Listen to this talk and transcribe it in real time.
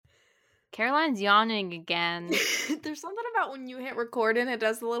Caroline's yawning again. There's something about when you hit record and it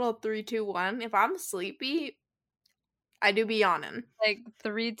does the little 3, 2, 1. If I'm sleepy, I do be yawning. Like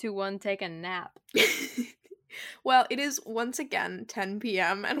 3, 2, 1, take a nap. Well, it is once again 10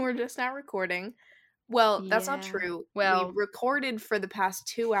 p.m. and we're just now recording. Well, that's not Yeah. true. Well- we recorded for the past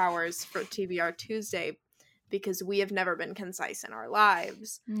 2 hours for TBR Tuesday because we have never been concise in our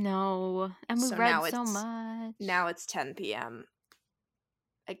lives. No. And we So read now so it's- much. Now it's 10 p.m.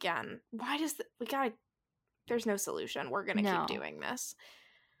 Again. Why does we gotta? There's no solution. We're gonna No. keep doing this.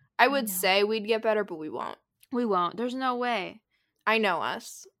 I would No. say we'd get better, but we won't. We won't. There's no way. I know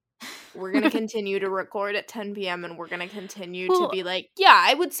us. We're going to continue to record at 10 p.m. and we're going to continue to Well- be like, yeah,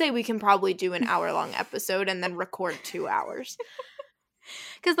 I would say we can probably do an hour-long episode and then record 2 hours.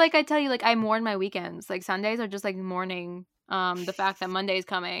 Because, like, I tell you, like, I mourn my weekends. Like, Sundays are just, like, mourning the fact that Monday's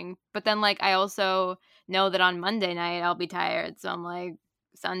coming. But then, like, I also know that on Monday night I'll be tired. So I'm like,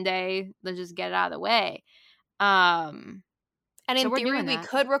 Sunday, let's just get it out of the way. And So in we're theory, doing we that.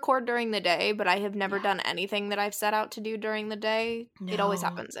 could record during the day, but I have never Yeah. done anything that I've set out to do during the day. It always No.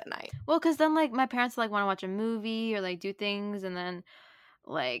 happens at night. Well, because then, like, my parents, like, want to watch a movie or, like, do things. And then,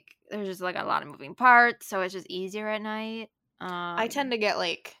 like, there's just, like, a lot of moving parts. So it's just easier at night. I tend to get,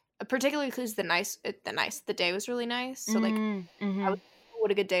 like, particularly because the day was really nice. So, like,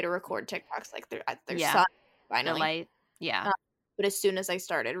 what a good day to record TikToks. Like, there's Yeah. sun, The finally. light. Yeah. But as soon as I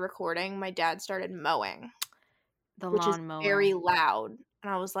started recording, my dad started mowing. The Which is lawnmower. very loud.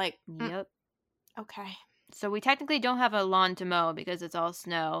 And I was like, Yep. okay. So we technically don't have a lawn to mow because it's all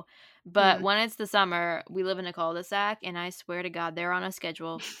snow. But when it's the summer, we live in a cul-de-sac, and I swear to God, they're on a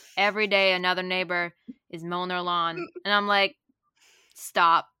schedule. Every day, another neighbor is mowing their lawn. And I'm like,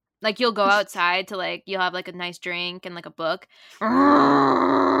 stop. Like, you'll go outside to, like, you'll have, like, a nice drink and, like, a book.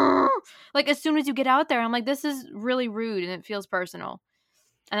 Like, as soon as you get out there, I'm like, this is really rude, and it feels personal.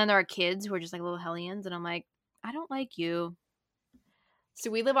 And then there are kids who are just, like, little hellions, and I'm like, I don't like you.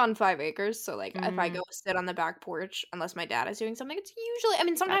 So we live on 5 acres, so, like, if I go sit on the back porch, unless my dad is doing something, it's usually, I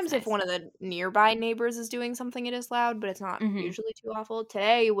mean, sometimes if nice. one of the nearby neighbors is doing something, it is loud, but it's not usually too awful.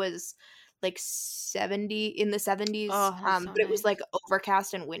 Today was, like, 70, in the 70s, Oh, that's so but it was, nice. like,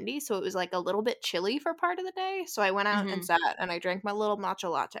 overcast and windy, so it was, like, a little bit chilly for part of the day, so I went out and sat, and I drank my little matcha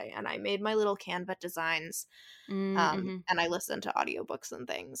latte, and I made my little Canva designs, and I listened to audiobooks and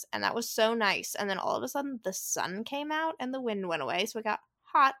things, and that was so nice. And then all of a sudden the sun came out and the wind went away, so it got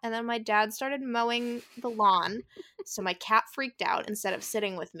hot, and then my dad started mowing the lawn. So my cat freaked out instead of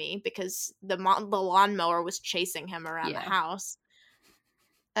sitting with me because the lawnmower was chasing him around the house.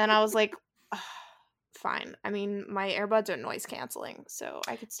 And I was like, fine. I mean, my earbuds are noise canceling, so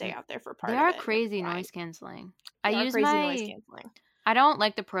I could stay out there for part They of are it. crazy noise canceling. They are crazy noise canceling. I don't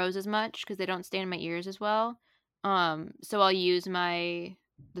like the pros as much because they don't stay in my ears as well. So I'll use the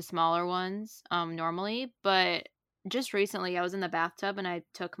smaller ones normally, but just recently I was in the bathtub and I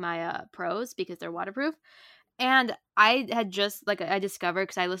took my pros because they're waterproof. And I had just, like, I discovered,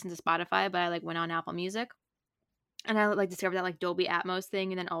 because I listened to Spotify, but I, like, went on Apple Music, and I, like, discovered that, like, Dolby Atmos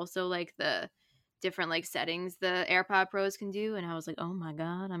thing, and then also, like, the different, like, settings the AirPod Pros can do, and I was like, oh my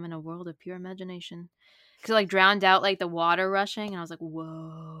God, I'm in a world of pure imagination. Because it, like, drowned out, like, the water rushing, and I was like,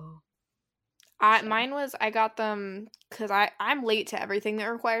 whoa. Mine was, I got them because I'm late to everything that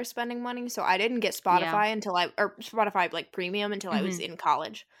requires spending money, so I didn't get Spotify until Spotify, like, premium, until I was in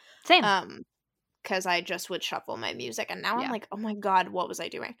college. Same. Because I just would shuffle my music, and now I'm like, oh my God, what was I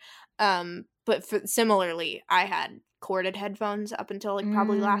doing? But similarly, I had corded headphones up until, like,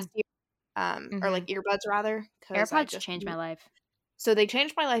 probably last year, or, like, earbuds rather. AirPods changed my life. So they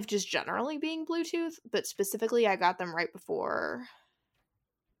changed my life just generally being Bluetooth, but specifically I got them right before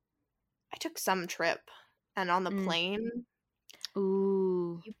I took some trip, and on the plane,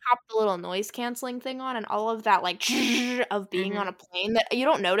 you pop the little noise canceling thing on, and all of that, like, of being on a plane that you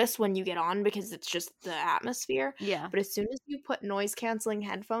don't notice when you get on because it's just the atmosphere. Yeah. But as soon as you put noise canceling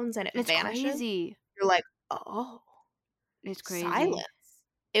headphones and it vanishes, crazy. you're like, oh, It's crazy. silence.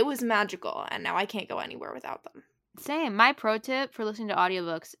 It was magical, and now I can't go anywhere without them. Same. My pro tip for listening to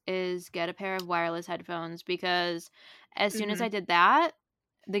audiobooks is get a pair of wireless headphones, because as soon as I did that,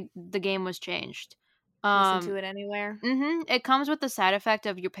 the game was changed. Listen to it anywhere. It comes with the side effect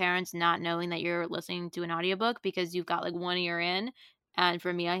of your parents not knowing that you're listening to an audiobook because you've got, like, one ear in, and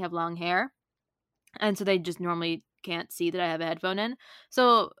for me, I have long hair, and so they just normally can't see that I have a headphone in.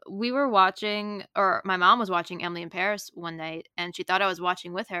 So we were watching, or my mom was watching Emily in Paris one night, and she thought I was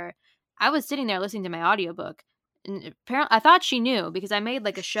watching with her. I was sitting there listening to my audiobook, and apparently I thought she knew because I made,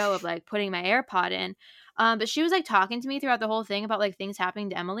 like, a show of, like, putting my AirPod in. But she was, like, talking to me throughout the whole thing about, like, things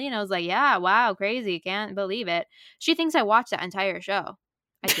happening to Emily, and I was like, yeah, wow, crazy, can't believe it. She thinks I watched that entire show.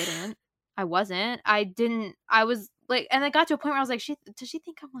 I didn't. I wasn't. I was like, and it got to a point where I was like, does she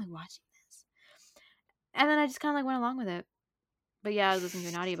think I'm like watching this? And then I just kind of like went along with it. But yeah, I was listening to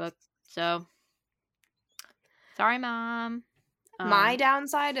an audiobook. So sorry, Mom. My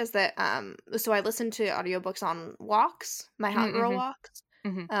downside is that so I listen to audiobooks on walks, my hot girl mm-hmm, walks.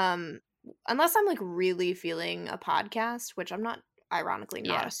 mm-hmm. Um unless I'm like really feeling a podcast, which I'm not, ironically not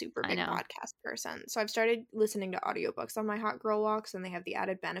Yeah, a super I big know. podcast person. So I've started listening to audiobooks on my hot girl walks, and they have the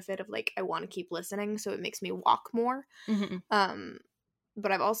added benefit of like I want to keep listening, so it makes me walk more. Mm-hmm, Um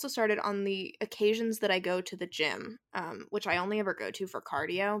but I've also started on the occasions that I go to the gym, which I only ever go to for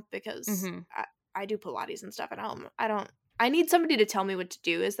cardio because mm-hmm. I do Pilates and stuff, and I need somebody to tell me what to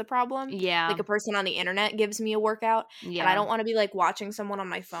do is the problem. Yeah, Like a person on the internet gives me a workout, and I yeah, don't want to be like watching someone on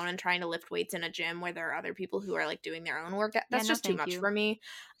my phone and trying to lift weights in a gym where there are other people who are like doing their own workout. yeah. That's No, just too thank much you. for me.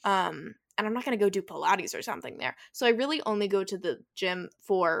 And I'm not going to go do Pilates or something there. So I really only go to the gym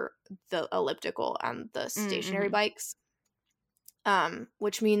for the elliptical and the stationary Mm-hmm, bikes.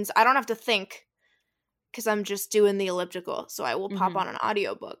 Which means I don't have to think because I'm just doing the elliptical. So I will pop mm-hmm. on an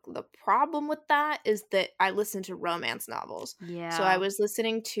audiobook. The problem with that is that I listen to romance novels. So I Yeah. was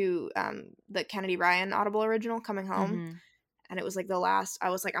listening to the Kennedy Ryan Audible original Coming Home. Mm-hmm, And it was like I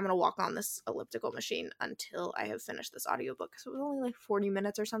was like, I'm going to walk on this elliptical machine until I have finished this audiobook. So it was only like 40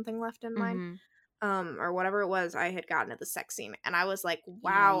 minutes or something left in mine. mm-hmm. Or whatever it was, I had gotten to the sex scene. And I was like, Yeah, you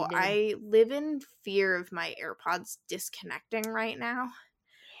wow, did. I live in fear of my AirPods disconnecting right now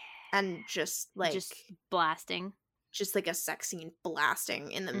and Just blasting. just like a sex scene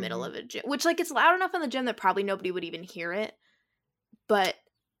blasting in the middle Mm-hmm. of a gym, which like it's loud enough in the gym that probably nobody would even hear it, but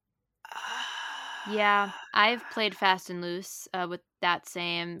Yeah, I've played fast and loose with that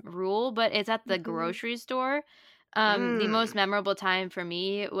same rule, but it's at the Mhm. grocery store. The most Mm. memorable time for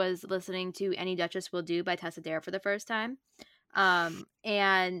me was listening to "Any Duchess Will Do" by Tessa Dare for the first time.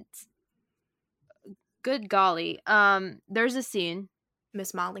 And good golly, there's a scene,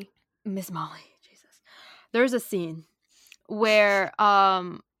 Miss Molly. Miss Molly, Jesus. There's a scene where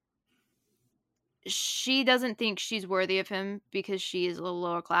she doesn't think she's worthy of him because she is a little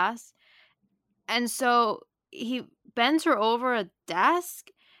lower class. And so he bends her over a desk,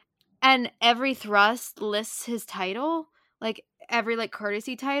 and every thrust lists his title, like every like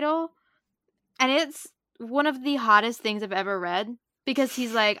courtesy title, and it's one of the hottest things I've ever read because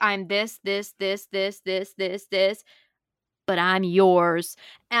he's like, I'm this, this, this, this, this, this, this, but I'm yours.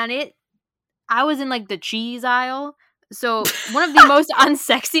 And I was in like the cheese aisle, so one of the most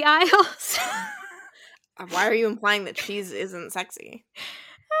unsexy aisles. Why are you implying that cheese isn't sexy?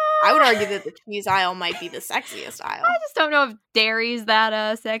 I would argue that the cheese aisle might be the sexiest I aisle. just don't know if dairy's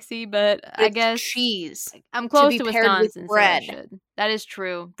that sexy, but I It's guess cheese I'm to close be to paired with Wisconsin, so I bread. should. That is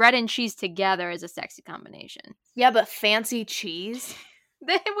true. Bread and cheese together is a sexy combination. Yeah, but fancy cheese?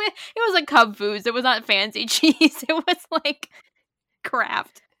 It was like Cub Foods. It was not fancy cheese. It was like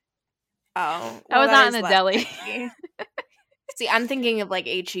Kraft. Oh, I well, was that not in is the less deli. sexy. See, I'm thinking of like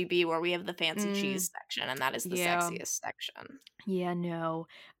HEB where we have the fancy Mm, cheese section, and that is the yeah. sexiest section. Yeah, no.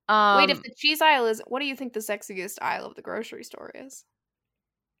 Wait, if the cheese aisle is, what do you think the sexiest aisle of the grocery store is?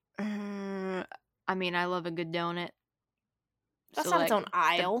 Uh, I mean, I love a good donut. That's So not its like own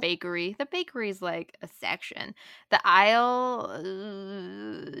aisle. the bakery is like a section. The aisle,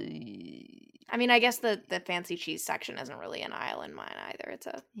 I mean, I guess the fancy cheese section isn't really an aisle in mine either. It's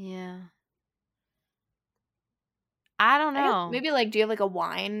a, yeah. I don't I guess know. maybe like, do you have like a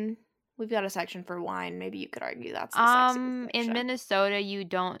wine? We've got a section for wine. Maybe you could argue that's the sexiest In section. Minnesota, you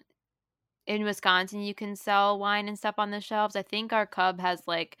don't. In Wisconsin, you can sell wine and stuff on the shelves. I think our Cub has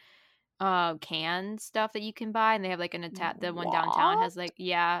like canned stuff that you can buy, and they have like the one downtown What? has like,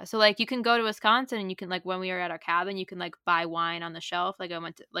 yeah, so like you can go to Wisconsin and you can like, when we were at our cabin, you can like buy wine on the shelf. Like I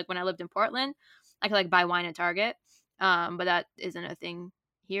went to, like when I lived in Portland, I could like buy wine at Target, but that isn't a thing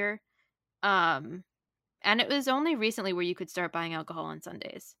here. um and it was only recently where you could start buying alcohol on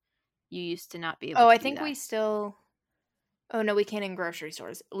Sundays. You used to not be able Oh, to I do think that. we still. Oh no, we can't in grocery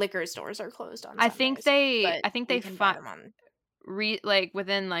stores. Liquor stores are closed on i think Sundays, they but i think we they can buy fi- them on. like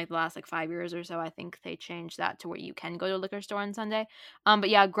within like the last like 5 years or so, I think they changed that to where you can go to a liquor store on Sunday. But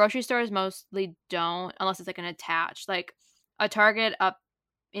yeah, grocery stores mostly don't, unless it's like an attached, like a Target up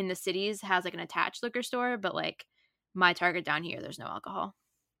in the cities has like an attached liquor store, but like my Target down here, there's no alcohol.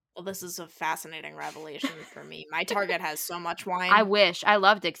 Well, this is a fascinating revelation for me. My Target has so much I wine. wish. I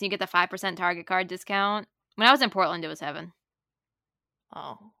loved it because you get the 5% Target card discount. When I was in Portland, it was heaven.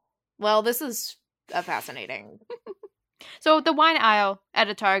 Oh. Well, this is a fascinating. So the wine aisle at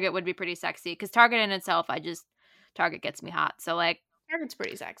a Target would be pretty sexy because Target in itself, Target gets me hot. So like, Target's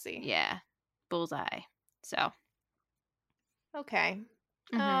pretty sexy. yeah, bullseye. So. Okay.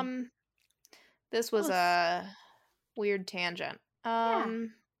 Mhm. Um This was a weird tangent. Yeah.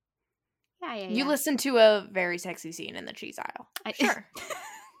 You listened to a very sexy scene in the cheese aisle. Sure.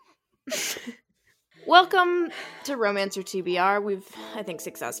 Welcome to Romance or TBR. We've, I think,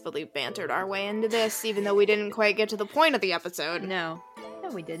 successfully bantered our way into this, even though we didn't quite get to the point of the episode. No,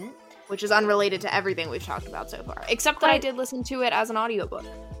 we didn't. Which is unrelated to everything we've talked about so far. Except that I did listen to it as an audiobook.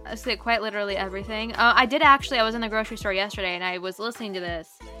 I said quite literally everything. I did actually. I was in the grocery store yesterday, and I was listening to this,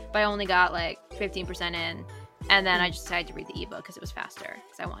 but I only got like 15% in. And then I just decided to read the ebook because it was faster,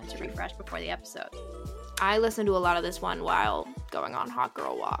 because I wanted to refresh before the episode. I listened to a lot of this one while going on hot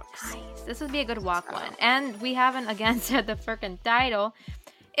girl walks. Nice. This would be a good walk one. And we haven't, again, said the frickin' title.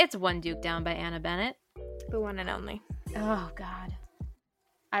 It's One Duke Down by Anna Bennett. The one and only. Oh, God.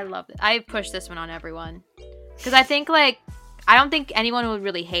 I love it. I push this one on everyone. Because I think, like, I don't think anyone would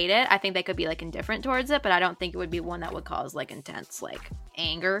really hate it. I think they could be, like, indifferent towards it, but I don't think it would be one that would cause, like, intense, like,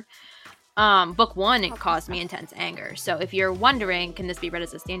 anger. Book one, it caused me intense anger. So if you're wondering, can this be read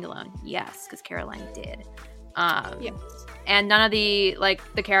as a standalone? Yes, because Caroline did. Yes. And none of the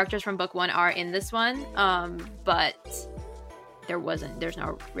characters from book one are in this one. But there's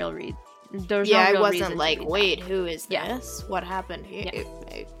no real read. I wasn't like, wait, who is this? What happened here? Yeah.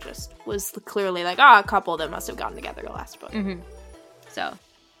 It just was clearly like, a couple that must have gotten together last book. Mm-hmm. So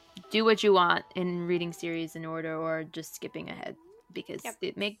do what you want in reading series in order, or just skipping ahead, because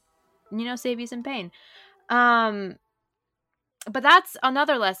it may save you some pain. But that's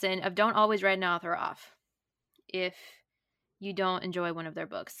another lesson of don't always write an author off if you don't enjoy one of their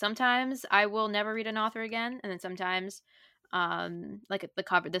books. Sometimes I will never read an author again, and then sometimes like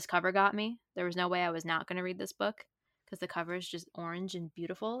this cover got me. There was no way I was not going to read this book because the cover is just orange and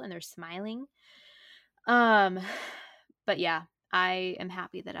beautiful and they're smiling. But yeah, I am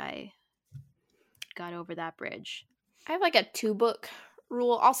happy that I got over that bridge. I have like a 2-book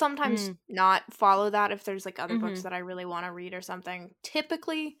rule. I'll sometimes not follow that if there's like other books that I really want to read or something.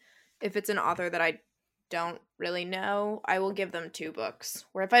 Typically, if it's an author that I don't really know, I will give them 2 books.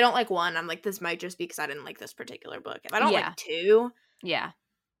 Where if I don't like one, I'm like, this might just be because I didn't like this particular book. If I don't like 2,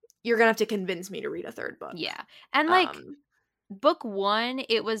 you're gonna have to convince me to read a 3rd book. Yeah. And like book 1,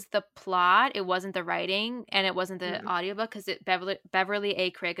 it was the plot, it wasn't the writing, and it wasn't the audiobook, because Beverly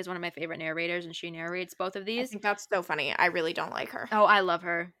A. Craig is one of my favorite narrators, and she narrates both of these. I think that's so funny. I really don't like her. Oh, I love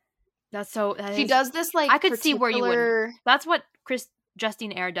her. She does this like I could see where you would. That's what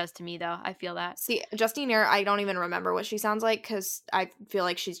Justine Eyre does to me, though. I feel that. See, Justine Eyre, I don't even remember what she sounds like because I feel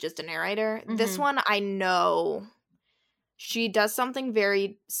like she's just a narrator. This one, I know she does something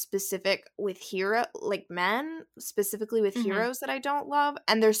very specific with men, specifically with heroes that I don't love.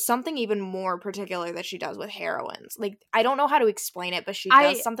 And there's something even more particular that she does with heroines. Like, I don't know how to explain it, but she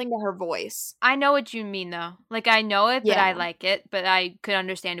does something to her voice. I know what you mean, though. Like, I know it, but I like it. But I could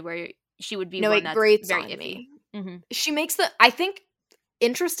understand where she would be one that's grates very on iffy. Me. Mm-hmm. She makes I think,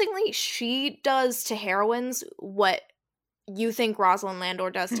 interestingly, she does to heroines what you think Rosalind Landor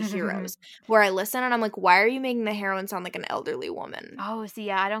does to heroes, where I listen and I'm like, why are you making the heroine sound like an elderly woman? Oh, see,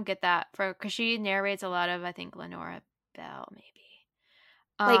 yeah, I don't get that, because she narrates a lot of, I think, Lenora Bell, maybe.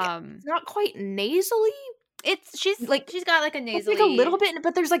 It's not quite nasally. She's got like a nasally, like a little bit,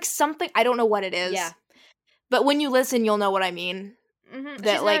 but there's like something, I don't know what it is. Yeah, but when you listen, you'll know what I mean. Mm-hmm.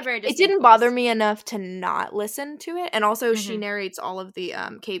 That like it didn't bother me enough to not listen to it, and also she narrates all of the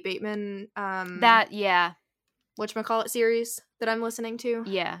Kate Bateman whatchamacallit series that I'm listening to.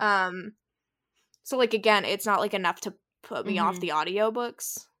 Yeah. So like again, it's not like enough to put me off the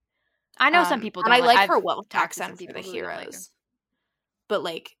audiobooks. I know some people don't, and I like her Welsh accent for the heroes. Like, but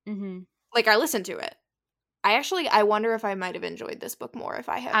like like I listened to it. I wonder if I might have enjoyed this book more if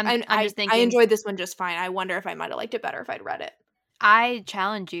I had. I'm just thinking, I enjoyed this one just fine. I wonder if I might have liked it better if I'd read it. I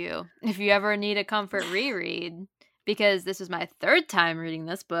challenge you, if you ever need a comfort reread, because this was my 3rd time reading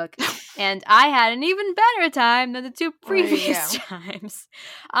this book, and I had an even better time than the 2 previous times.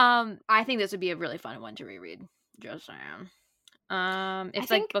 I think this would be a really fun one to reread. Just saying. If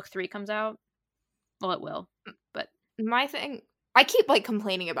book 3 comes out, well, it will. But my thing, I keep like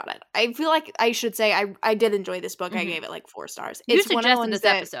complaining about it. I feel like I should say I did enjoy this book. I gave it like 4 stars. You suggested this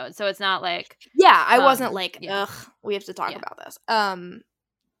episode, so it's not like I wasn't like ugh, we have to talk about this.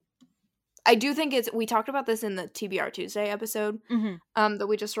 I do think we talked about this in the TBR Tuesday episode that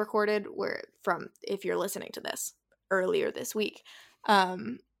we just recorded, if you're listening to this earlier this week,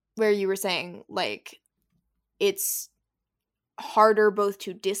 where you were saying like it's harder both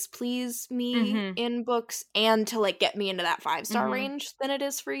to displease me in books and to like get me into that 5-star range than it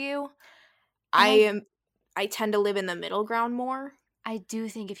is for you. I tend to live in the middle ground more. I do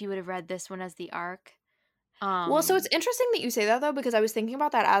think if you would have read this one as the arc. Well, so it's interesting that you say that though, because I was thinking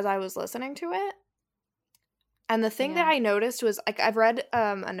about that as I was listening to it. And the thing that Yeah. I noticed was, like, I've read,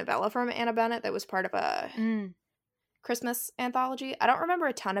 a novella from Anna Bennett that was part of a Mm. Christmas anthology. I don't remember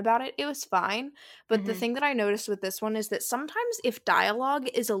a ton about it. It was fine, but the Mhm. thing that I noticed with this one is that sometimes if dialogue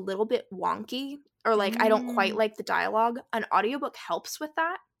is a little bit wonky or, like, I don't quite Mm. like the dialogue, an audiobook helps with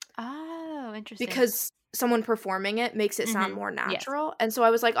that Oh, interesting. because someone performing it makes it sound Mhm. more Yes. natural, and so I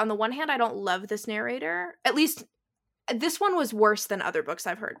was like, on the one hand, I don't love this narrator. At least this one was worse than other books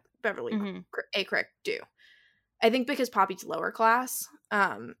I've heard Beverly Mhm. A. Crick do. I think because Poppy's lower class,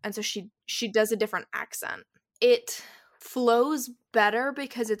 and so she does a different accent. It flows better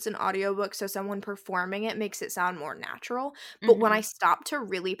because it's an audiobook, so someone performing it makes it sound more natural, but when I Mhm. stopped to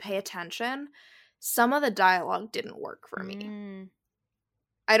really pay attention, some of the dialogue didn't work for me. Mm.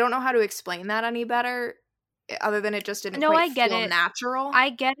 I don't know how to explain that any better, other than it just didn't No, quite I get feel it. natural. I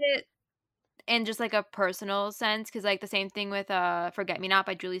get it in just, like, a personal sense, because like, the same thing with, Forget Me Not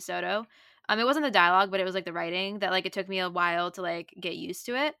by Julie Soto. It wasn't the dialogue, but it was, like, the writing that, like, it took me a while to, like, get used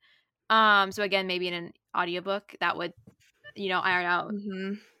to it. So again, maybe in an audiobook that would, iron out.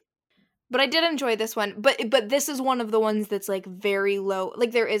 Mhm. But I did enjoy this one, but this is one of the ones that's, like, very low,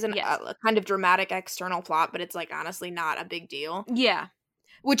 like, there is Yes. a kind of dramatic external plot, but it's, like, honestly not a big deal, Yeah.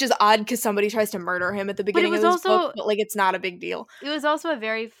 which is odd because somebody tries to murder him at the But beginning of this book, but, like, it's not a big deal. it was also a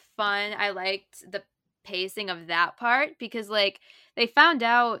very fun I liked the pacing of that part because, like, they found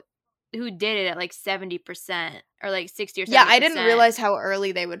out who did it at, like, 70% or, like, 60 or Yeah, I didn't 70%. realize how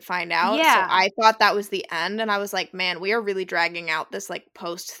early they would find out, so Yeah. I thought that was the end, and I was like, "Man, we are really dragging out this, like,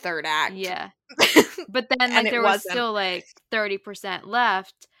 post-3rd act." Yeah. But then, And like, it there was wasn't. still, like, 30%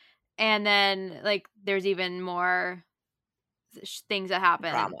 left, and then, like, there's even more things that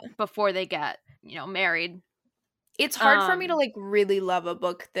happen Drama. before they get, married. It's hard for me to, Um, like, really love a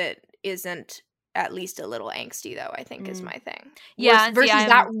book that isn't at least a little angsty, though, I think is mm. my thing. Yeah, and see, Versus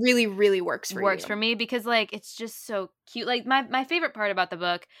that I'm really, really works for works you. for me because, like, it's just so cute. Like, my favorite part about the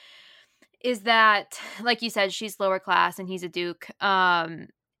book is that, like you said, she's lower class and he's a duke,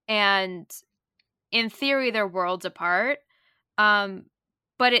 and in theory, they're worlds apart. Um,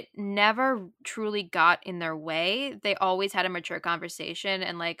 but it never truly got in their way. They always had a mature conversation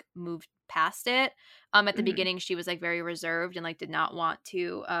and, like, moved past it. At the Mhm, beginning, she was, like, very reserved and, like, did not want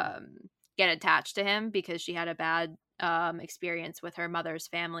to, get attached to him because she had a bad, experience with her mother's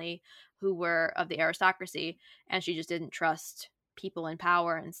family who were of the aristocracy, and she just didn't trust people in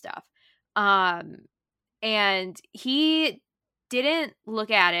power and stuff. Um, and he didn't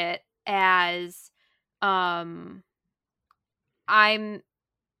look at it as, um, I'm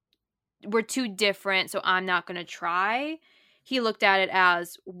we're too different, so I'm not gonna try. He looked at it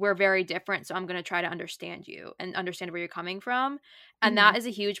as, "We're very different, so I'm gonna try to understand you and understand where you're coming from," and that mhm, is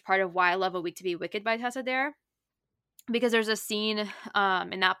a huge part of why I love A Week to Be Wicked by Tessa Dare, because there's a scene,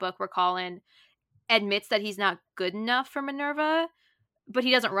 in that book where Colin admits that he's not good enough for Minerva, but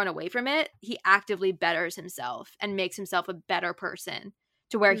he doesn't run away from it. He actively betters himself and makes himself a better person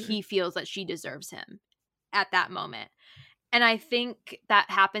to where mm, he feels that she deserves him at that moment. And I think that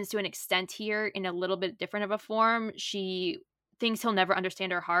happens to an extent here in a little bit different of a form. She thinks he'll never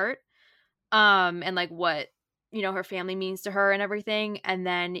understand her heart, and, like, what, her family means to her and everything, and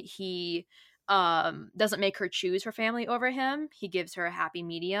then he, doesn't make her choose her family over him. He gives her a happy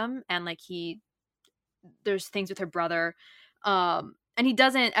medium, and, like, there's things with her brother, and he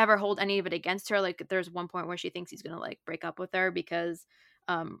doesn't ever hold any of it against her. Like, there's one point where she thinks he's gonna, like, break up with her because,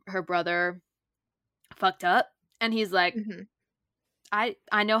 her brother fucked up, and he's like, mhm. I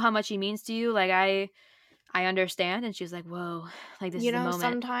know how much he means to you, like, I understand," and she's like, "Whoa, like, this You is the know,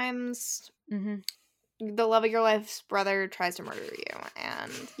 moment." sometimes Mhm. the love of your life's brother tries to murder you,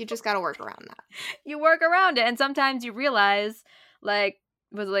 and you just gotta work around that. You work around it, and sometimes you realize, like,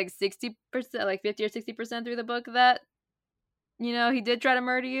 was it, like, 60%, like, 50 or 60% through the book that, he did try to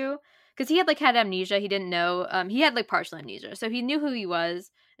murder you? Because he had, like, had amnesia, he didn't know, he had, like, partial amnesia, so he knew who he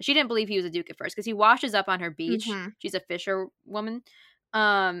was. She didn't believe he was a duke at first because he washes up on her beach. Mhm, She's a fisher woman,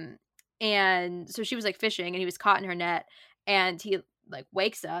 um, and so she was, like, fishing, and he was caught in her net, and he, like,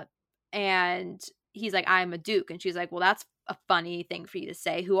 wakes up, and he's like, "I'm a duke," and she's like, "Well, that's a funny thing for you to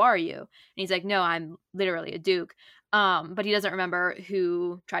say. Who are you?" And he's like, "No, I'm literally a duke." But he doesn't remember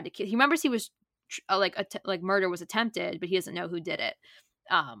who tried to kill. He remembers he was like murder was attempted, but he doesn't know who did it.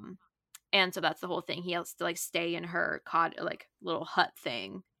 Um, and so that's the whole thing. He has to, like, stay in her like, little hut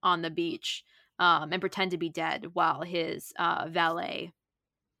thing on the beach, and pretend to be dead while his valet,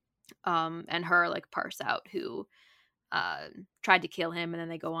 and her, like, parse out who tried to kill him, and then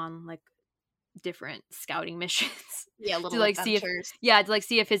they go on, like, different scouting missions yeah, to, little like, see if adventures. yeah, to, like,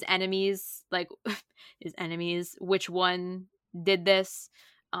 see if his enemies, like, which one did this.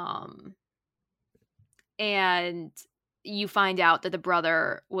 Um and you find out that the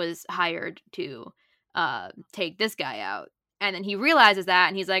brother was hired to take this guy out. And then he realizes that,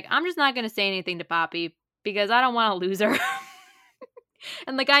 and he's like, I'm just not going to say anything to Poppy because I don't want to lose her.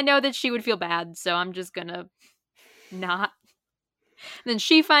 And, like, I know that she would feel bad, so I'm just going to not. And then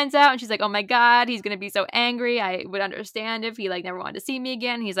she finds out, and she's like, oh my God, he's going to be so angry. I would understand if he, like, never wanted to see me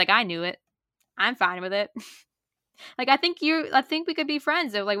again. He's like, I knew it. I'm fine with it. Like, I think we could be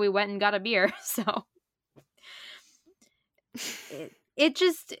friends if, like, we went and got a beer. So it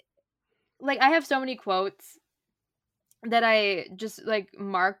just, like, I have so many quotes that I just, like,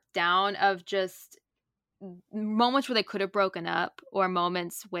 marked down of just moments where they could have broken up, or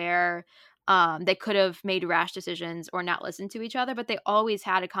moments where they could have made rash decisions or not listened to each other, but they always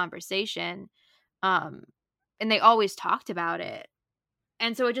had a conversation, um, and they always talked about it.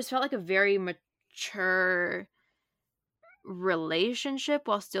 And so it just felt like a very mature relationship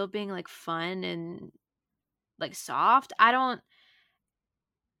while still being, like, fun and, like, soft.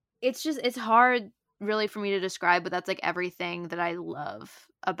 It's hard really for me to describe, but that's, like, everything that I love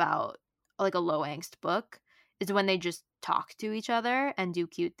about, like, a low angst book, is when they just talk to each other and do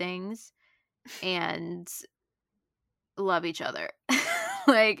cute things and love each other.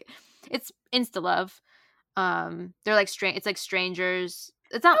 Like, it's insta love. They're like it's like strangers.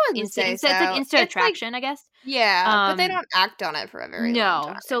 It's I not wouldn't instant say insta, it's like so. instant It's like, attraction, I guess. yeah, but they Um don't act on it for a very long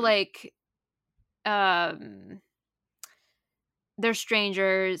no. So, time. like, um they're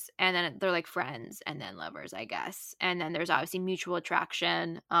strangers, and then they're, like, friends, and then lovers, I guess. And then there's obviously mutual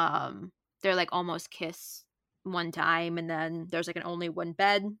attraction. They're, like, almost kiss one time, and then there's, like, an only one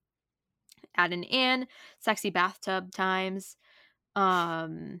bed at an inn, sexy bathtub times.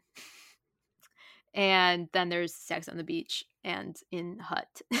 Um and then there's sex on the beach and in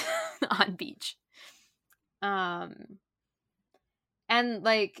hut on beach. Um and,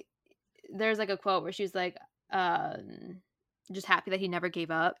 like, there's, like, a quote where she's like, um, just happy that he never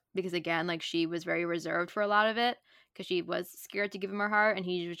gave up, because, again, like, she was very reserved for a lot of it because she was scared to give him her heart, and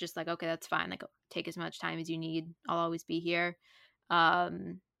he was just like, okay, that's fine. Like, take as much time as you need. I'll always be here.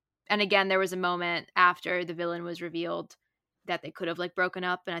 Um, and again, there was a moment after the villain was revealed that they could have, like, broken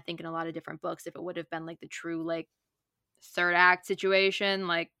up. And I think in a lot of different books, if it would have been, like, the true, like, third act situation,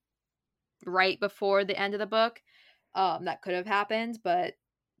 like, right before the end of the book, that could have happened, but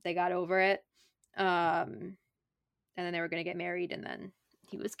they got over it. And then they were going to get married, and then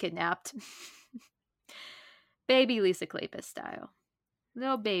he was kidnapped. Baby Lisa Kleypas style.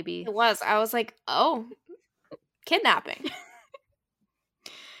 Little baby. It was. I was like, oh, kidnapping.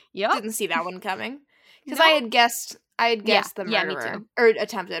 Yep. Didn't see that one coming. Because No? I had guessed the Yeah, me murderer. too. Or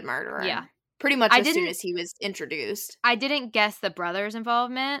attempted murderer. Yeah. Pretty much I as soon didn't as he was introduced. I didn't guess the brother's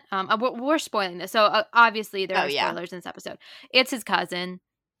involvement. We're spoiling this. So obviously there Oh, are yeah. spoilers in this episode. It's his cousin.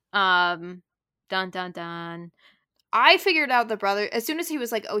 Dun dun dun. I figured out the brother as soon as he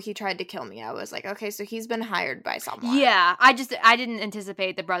was like, oh, he tried to kill me. I was like, okay, so he's been hired by someone. Yeah, I didn't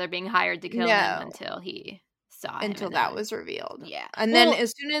anticipate the brother being hired to kill him No. until he saw him. Until And that then, was revealed. yeah. And Well, then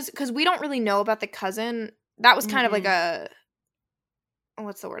as soon as, because we don't really know about the cousin, that was kind of like a,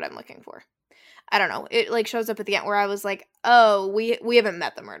 what's the word I'm looking for? I don't know. It, like, shows up at the end where I was like, oh, we haven't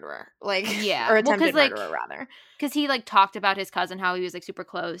met the murderer. Like, yeah. or Well, attempted like, murderer, rather. because he, like, talked about his cousin, how he was, like, super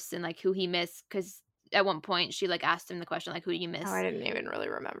close, and, like, who he missed, because at one point she, like, asked him the question, like, who do you miss? Oh, I didn't even really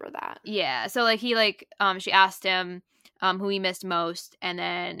remember that. Yeah. So, like, he, like, she asked him who he missed most, and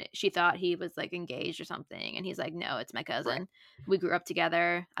then she thought he was, like, engaged or something, and he's like, no, it's my cousin. Right. We grew up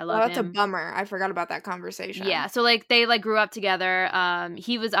together. I Well, love that's a him. bummer. I forgot about that conversation. Yeah. So, like, they, like, grew up together.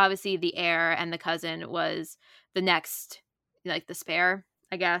 He was obviously the heir, and the cousin was the next, like, the spare,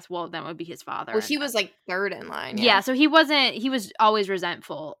 I guess. Well, that would be his father. Well, he was, like, third in line. Yeah, so he was always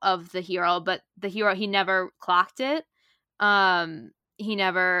resentful of the hero, but the hero, he never clocked it. He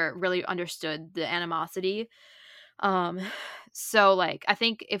never really understood the animosity. So, like, I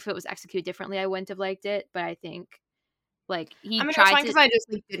think if it was executed differently, I wouldn't have liked it, but I think, like, I mean, it was fine because I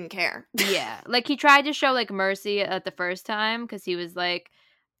just, like, didn't care. yeah, like, he tried to show, like, mercy at the first time, because he was like,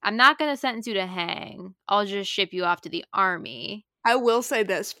 I'm not gonna sentence you to hang. I'll just ship you off to the army. I will say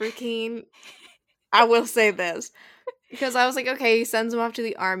this, freaking, I will say this. Because I was like, okay, he sends him off to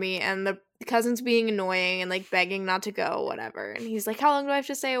the army, and the cousin's being annoying and, like, begging not to go, whatever. And he's like, how long do I have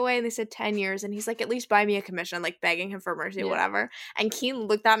to stay away? And they said 10 years. And he's like, at least buy me a commission, like, begging him for mercy, whatever. And Keen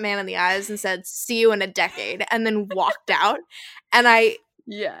looked that man in the eyes and said, see you in a decade, and then walked out. And I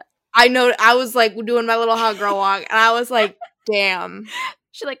know, I was, like, doing my little hot girl walk, and I was like, damn.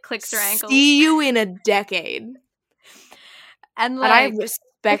 She, like, clicks her ankle. See you in a decade. And, like, I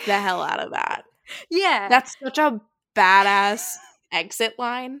respect the hell out of that. Yeah. That's such a badass exit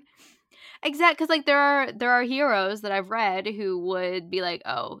line. Exactly, because like there are heroes that I've read who would be like,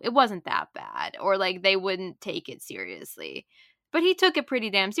 "Oh, it wasn't that bad," or like they wouldn't take it seriously. But he took it pretty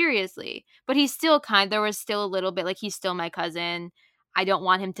damn seriously. But he's still there was still a little bit like he's still my cousin. I don't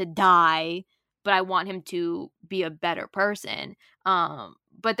want him to die, but I want him to be a better person.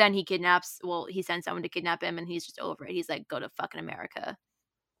 But then he sends someone to kidnap him and he's just over it. He's like, "Go to fucking America."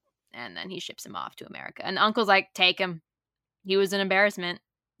 And then he ships him off to America. And Uncle's like, "Take him. He was an embarrassment.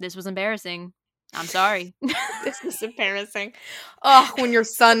 This was embarrassing. I'm sorry." This is embarrassing. Oh, when your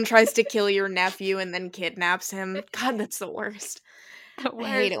son tries to kill your nephew and then kidnaps him. God, that's the worst. The I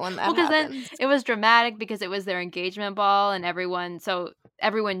hate worst. it when Well, that because then happens. it was dramatic because it was their engagement ball and everyone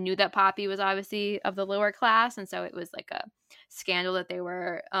knew that Poppy was obviously of the lower class, and so it was like a scandal that they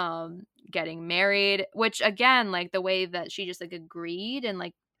were getting married, which again, like the way that she just like agreed and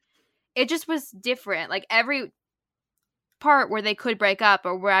like it just was different. Like every part where they could break up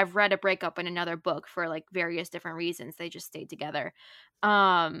or where I've read a breakup in another book for like various different reasons, they just stayed together.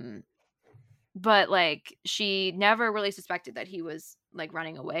 Um but like she never really suspected that he was like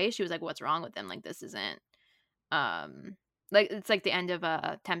running away. She was like, "What's wrong with him? Like this isn't um like it's like the end of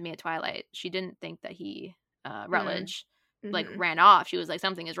Tempt Me at Twilight." She didn't think that he Mm. Rutledge like Mm-hmm. ran off. She was like,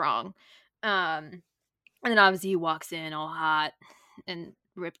 "Something is wrong." And then obviously he walks in all hot and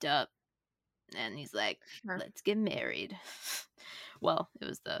ripped up and he's like, Sure. "Let's get married." Well, it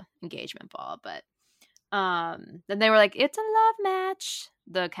was the engagement ball, but then they were like, "It's a love match."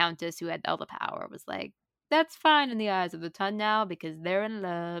 The countess who had all the power was like, "That's fine in the eyes of the ton now because they're in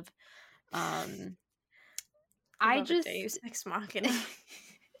love." Um I I love a just Deus Ex Machina.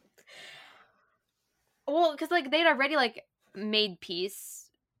 well, because like they'd already like made peace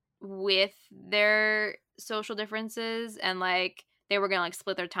with their social differences and like they were gonna like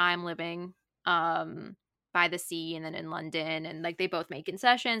split their time living um by the sea and then in London, and like they both made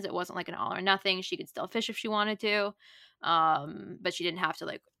concessions. It wasn't like an all or nothing. She could still fish if she wanted to. But she didn't have to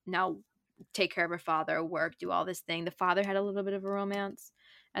like now take care of her father, work, do all this thing. The father had a little bit of a romance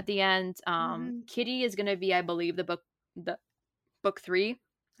at the end. Hmm. Kitty is gonna be, I believe, the book 3.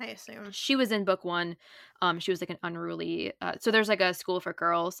 I assume. She was in book 1. She was like an unruly so there's like a school for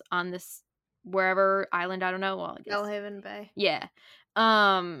girls on this wherever island, I don't know, well, I guess. Bellhaven Bay. Yeah.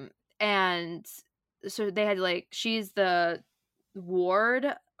 And so they had like she's the ward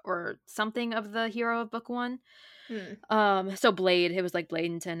or something of the hero of book 1. Hmm. So Blade, it was like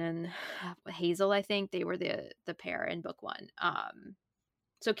Bladenton and Hazel, I think they were the pair in book 1.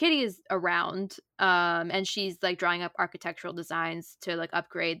 So Kitty is around, and she's like drawing up architectural designs to like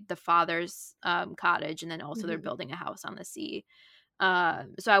upgrade the father's cottage, and then also they're Mm-hmm. building a house on the sea.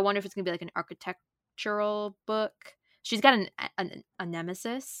 So I wonder if it's gonna be like an architectural book. She's got a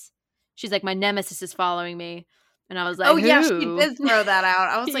nemesis. She's like, "My nemesis is following me," and I was Oh like, yeah, she "Who?" did throw that out.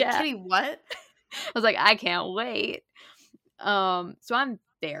 I was like, Yeah, Kitty, what? I was like, "I can't wait." So I'm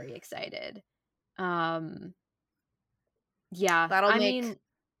very excited. Um, yeah, That'll I make mean,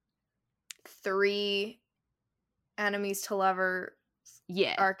 3 enemies to lover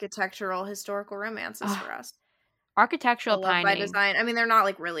yeah. architectural historical romances Ugh, for us. A architectural love by pining. design. I mean, they're not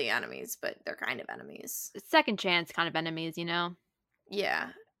like really enemies, but they're kind of enemies. Second chance kind of enemies, you know? Yeah.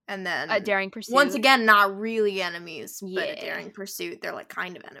 And A then daring once pursuit. again, not really enemies, but a Yeah. daring pursuit. They're like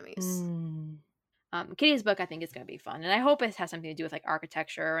kind of enemies. Mm. Kitty's book I think is gonna be fun. And I hope it has something to do with like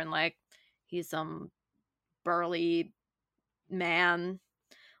architecture and like he's some burly man.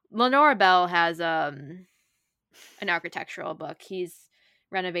 Lenora Bell has an architectural book. He's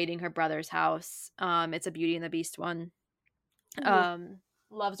renovating her brother's house. It's a Beauty and the Beast one. Ooh. um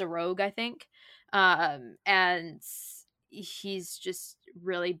Loves a rogue, I think. And he's just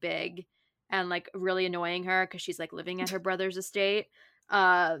really big and like really annoying her because she's like living at her brother's estate.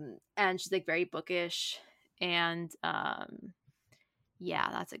 And she's like very bookish. And yeah,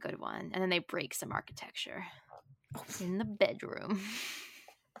 that's a good one. And then they break some architecture in the bedroom.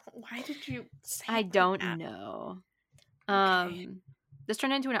 Why did you say I it like don't that? know. Okay. This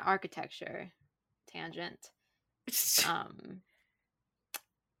turned into an architecture tangent. um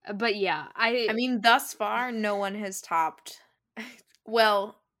but yeah, I mean, thus far, no one has topped.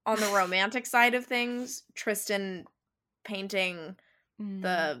 Well, on the romantic side of things, Tristan painting mm,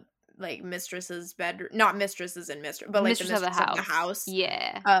 the like mistress's bedroom, not mistresses and mistress, but like the mistress of the mistress of the house. house,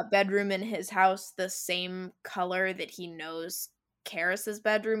 Yeah. bedroom in his house, the same color that he knows Karis's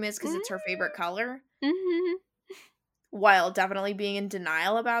bedroom is because it's her favorite color. Mm-hmm. While definitely being in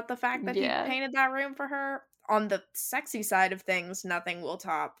denial about the fact that he Yeah. painted that room for her. On the sexy side of things, nothing will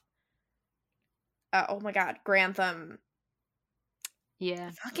top. Oh my god, Grantham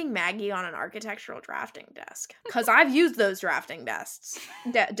Yeah. fucking Maggie on an architectural drafting desk. Cause I've used those drafting desks.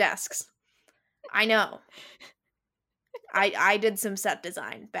 Desks. I know. I did some set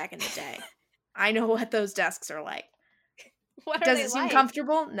design back in the day. I know what those desks are like. What are Does they it seem like?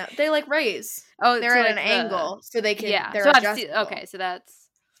 comfortable? No. They like raise. Oh, They're to at like an the angle, so yeah. they're So I've seen. adjustable. Okay, so that's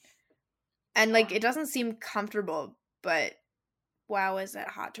And like it doesn't seem comfortable, but wow, is that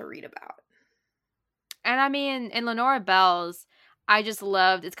hot to read about. and I mean in Lenora Bell's, I just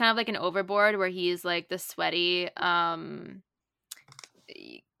loved. It's kind of like an overboard where he's like the sweaty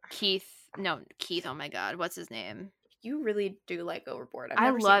Keith. No, Keith. Oh my God, what's his name? You really do like Overboard. I've I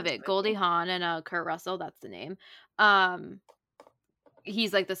never seen love this it. Goldie movie. Hawn and Kurt Russell. That's the name. Um,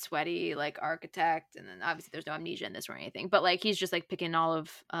 he's like the sweaty like architect, and then obviously there's no amnesia in this or anything. But like he's just like picking all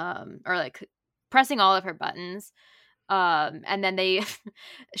of or like pressing all of her buttons. And then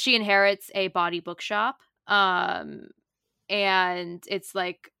she inherits a body bookshop. And it's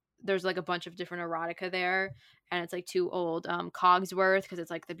like there's like a bunch of different erotica there, and it's like two old Cogsworth because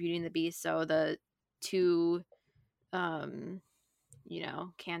it's like the Beauty and the Beast. So the two um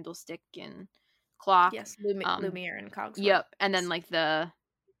candlestick and clock. Yes, Um, Lumiere and Cogsworth. yep. And then like the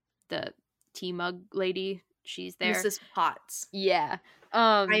tea mug lady, she's there. Mrs. Potts. Yeah.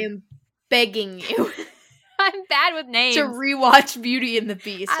 I am begging you I'm bad with names. to rewatch Beauty and the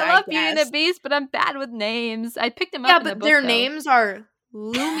Beast. I love Beauty and the Beast, but I'm bad with names. I picked them up in the book, their though. names are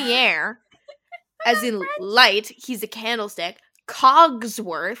Lumiere, as in light. He's a candlestick.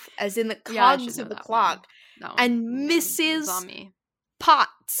 Cogsworth, as in the cogs of the clock, and Mrs.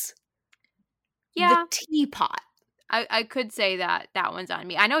 Potts, the teapot. I could say that one's on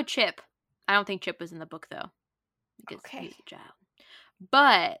me. I know Chip. I don't think Chip was in the book though, because he's a child.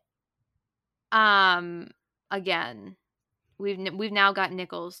 But again, we've now got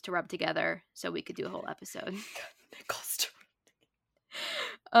nickels to rub together, so we could do a whole episode. Nickels to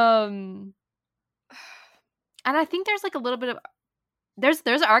and I think there's like a little bit of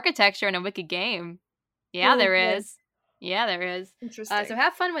there's architecture in a Wicked game. Yeah, there is. Yeah, there is. Interesting. So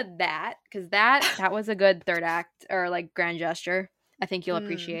have fun with that, because that was a good third act or like grand gesture. I think you'll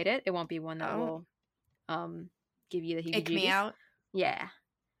appreciate it. It won't be one that will give you the heebie-jeebies. Ick me out. Yeah.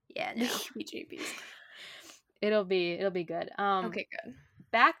 Yeah, no. Heebie-jeebies. It'll be good. Okay, good.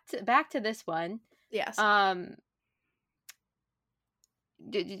 Back to this one. Yes.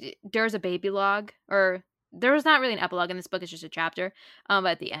 There's a baby log, or there was not really an epilogue in this book, it's just a chapter. But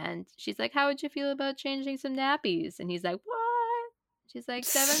at the end, she's like, how would you feel about changing some nappies? And he's like, what? She's like,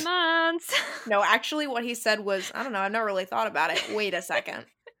 7 months. No, actually what he said was, I don't know, I've never really thought about it. Wait a second.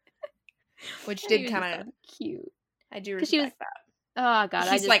 Which did kind of cute. I do respect that. Oh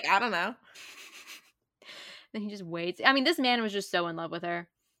God. He's like, I don't know. Then he just waits. I mean, this man was just so in love with her.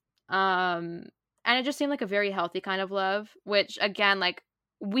 And it just seemed like a very healthy kind of love, which again, like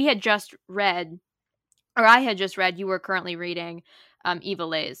we had just read, or I had just read, you were currently reading Eva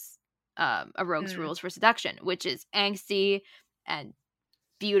Leigh's A Rogue's Rules for Seduction, which is angsty and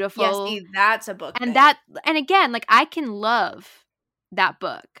beautiful. Yes, see, that's a book. And and again, like I can love that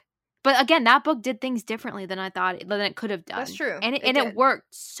book. But again, that book did things differently than I thought than it could have done. That's true. And it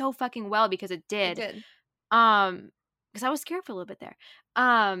worked so fucking well because it did. It did. Because I was scared for a little bit there.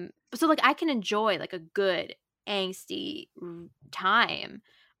 So like I can enjoy like a good angsty time.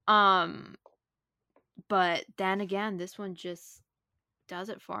 But then again, this one just does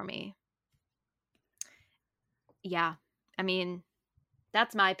it for me. Yeah. I mean,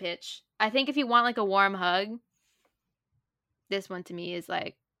 that's my pitch. I think if you want like a warm hug, this one to me is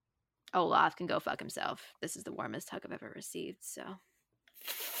like, Olaf can go fuck himself. This is the warmest hug I've ever received, so.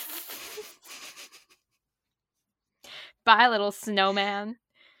 Bye, little snowman.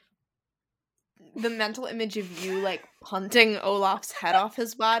 The mental image of you like punting Olaf's head off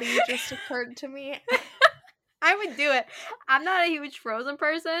his body just occurred to me. I would do it. I'm not a huge Frozen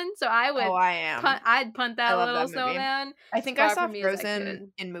person, so I would. Oh, I am. I'd punt that little snowman. I think I saw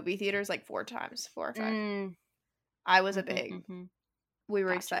Frozen in movie theaters like 4 times, 4 or 5. I was a big. We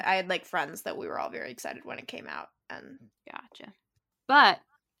were excited. I had like friends that we were all very excited when it came out, and gotcha. But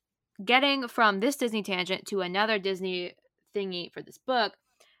getting from this Disney tangent to another Disney thingy for this book,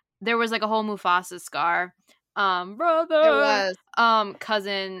 there was like a whole Mufasa scar. Brother,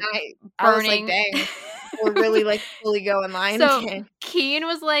 cousin, I was like, dang, we're really like fully going Lion King. Keen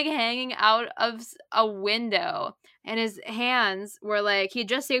was like hanging out of a window, and his hands were like, he had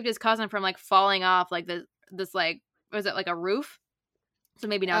just saved his cousin from like falling off like this like, was it like a roof? So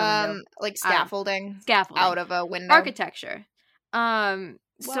maybe not a window. Like scaffolding out of a window. Architecture.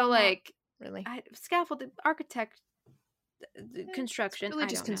 So like really scaffolding, architect, construction. It's really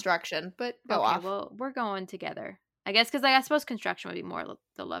just construction, but go okay, off. Well, we're going together, I guess, because like, I suppose construction would be more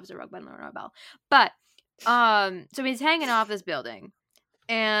The Love's a Rogue by Lenora Bell. But so he's hanging off this building,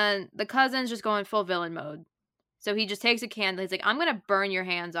 And the cousin's just going full villain mode. So he just takes a candle. He's like, I'm going to burn your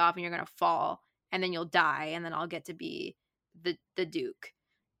hands off and you're going to fall. And then you'll die. And then I'll get to be the Duke.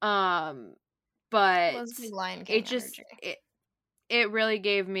 It But was big Lion it King just, energy. it really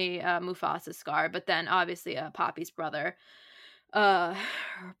gave me Mufasa's scar. But then obviously Poppy's brother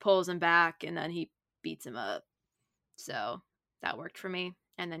pulls him back and then he beats him up. So that worked for me.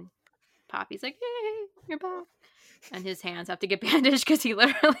 And then Poppy's like, hey, you're back. And his hands have to get bandaged because he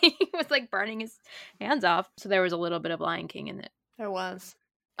literally was like burning his hands off. So there was a little bit of Lion King in it. There was.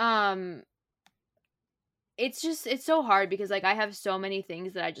 It's so hard because like I have so many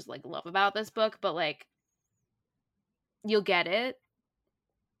things that I just like love about this book, but like you'll get it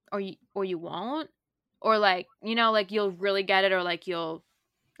or you won't, or like, you know, like you'll really get it, or like you'll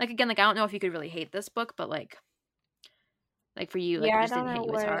like, again, like I don't know if you could really hate this book, but like for you, like Yeah, it just didn't hit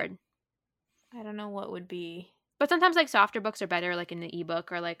you as hard. I don't know what would be. But sometimes like softer books are better, like in the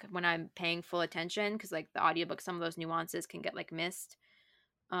ebook, or like when I'm paying full attention, because like the audiobook, some of those nuances can get like missed.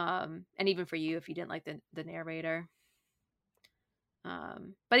 And even for you if you didn't like the narrator.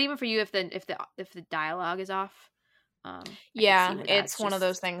 But even for you if the dialogue is off, I could see Yeah, where it's that's one of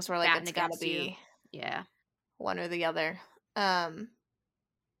those just things where like batting it's got to against you. be Yeah. one or the other. And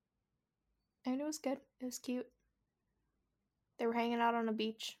it was good. It was cute. They were hanging out on a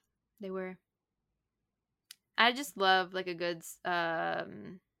beach. They were. I just love like a good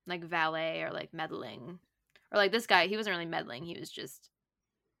like valet or like meddling, or like this guy. He wasn't really meddling. He was just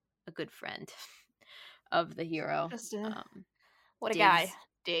a good friend of the hero. Just what a Diggs. guy.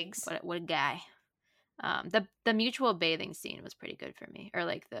 Diggs. What a guy. The mutual bathing scene was pretty good for me, or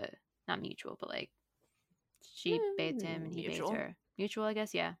like the not mutual, but like she bathed him and he bathed Mutual. her. Mutual, I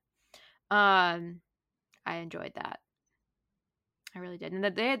guess. Yeah. I enjoyed that. I really did, and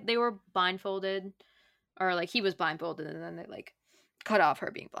that they were blindfolded, or like he was blindfolded, and then they like cut off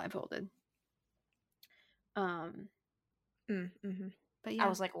her being blindfolded. Mm-hmm. But yeah, I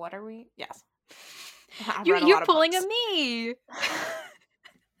was like, what are we? Yes. you're pulling a me.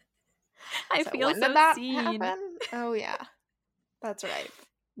 I So feel when so did that seen. happen? Oh yeah, that's right.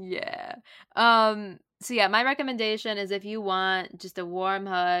 Yeah. So yeah, my recommendation is if you want just a warm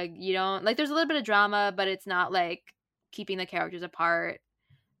hug, you don't like there's a little bit of drama, but it's not like keeping the characters apart.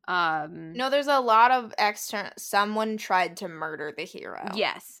 No, there's a lot of external. Someone tried to murder the hero.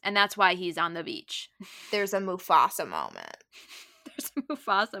 Yes, and that's why he's on the beach. There's a Mufasa moment. There's a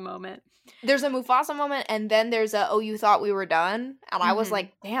Mufasa moment. There's a Mufasa moment, and then there's a, oh, you thought we were done? And I was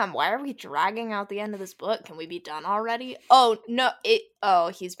like, damn, why are we dragging out the end of this book? Can we be done already? Oh, no,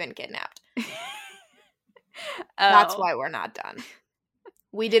 he's been kidnapped. That's why we're not done.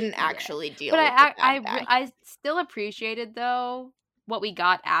 We didn't actually deal with the bad guy. I still appreciated, though, what we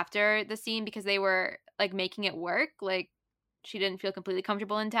got after the scene, because they were, like, making it work. Like, she didn't feel completely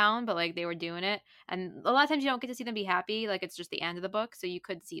comfortable in town, but, like, they were doing it. And a lot of times you don't get to see them be happy. Like, it's just the end of the book, so you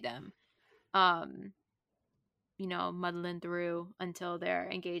could see them, you know, muddling through until their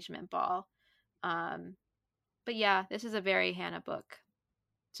engagement ball. But yeah, this is a very Hannah book.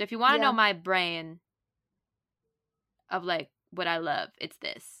 So if you want to know my brain of, like, what I love, it's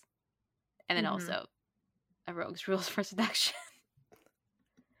this. And then also A Rogue's Rules for Seduction.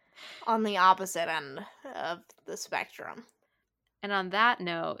 On the opposite end of the spectrum. And on that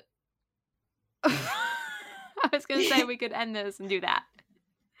note, I was going to say we could end this and do that.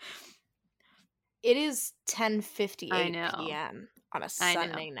 It is 10:58 p.m. on a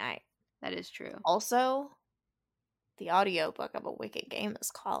Sunday night. That is true. Also, the audiobook of A Wicked Game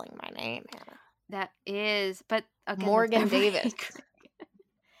is calling my name, Hannah. That is, but again, Morgan Davis.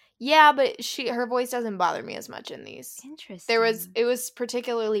 Yeah, but her voice doesn't bother me as much in these. Interesting. It was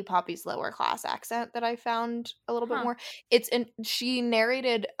particularly Poppy's lower class accent that I found a little bit more. She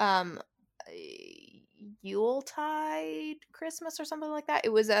narrated Yuletide Christmas or something like that. It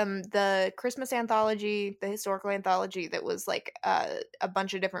was the Christmas anthology, the historical anthology that was like a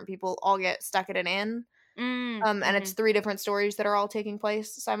bunch of different people all get stuck at an inn. And it's 3 different stories that are all taking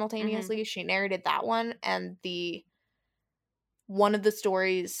place simultaneously. She narrated that one, and one of the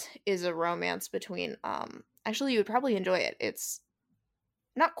stories is a romance between actually you would probably enjoy it. It's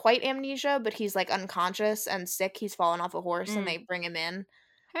not quite amnesia, but he's like unconscious and sick. He's fallen off a horse and they bring him in.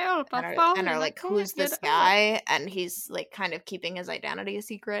 Help, and are like, who's this guy? And he's like kind of keeping his identity a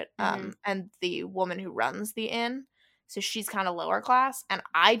secret. And the woman who runs the inn, so she's kind of lower class, and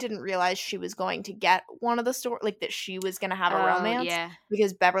I didn't realize she was going to get one of the like that she was going to have a romance,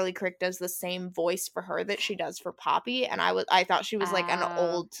 because Beverly Crick does the same voice for her that she does for Poppy, and I thought she was like an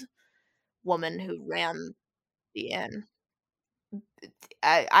old woman who ran the inn.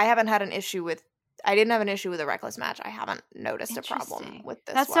 I haven't had an issue with I didn't have an issue with a reckless match. I haven't noticed a problem Interesting. with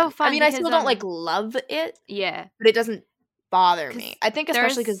this That's so one. I fun mean, I because, still don't, like, love it, yeah, but it doesn't bother me. because I think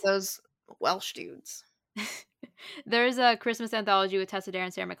especially because there's those Welsh dudes. there's a Christmas anthology with Tessa Dare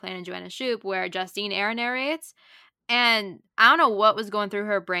and Sarah McLachlan and Joanna Shupe where Justine Eyre narrates, and I don't know what was going through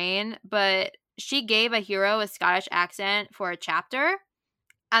her brain, but she gave a hero a Scottish accent for a chapter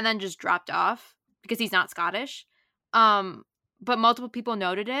and then just dropped off because he's not Scottish. Um, but multiple people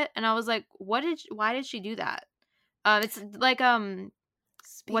noted it, and I was like, why did she do that? It's like, what's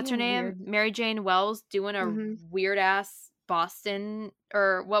Speaking her of name? weird. Mary Jane Wells doing a Mhm. weird ass Boston,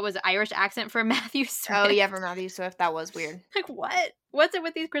 or what was it, Irish accent for Matthew Oh, yeah, Swift. for Matthew Swift, that was weird. Like, what? What's it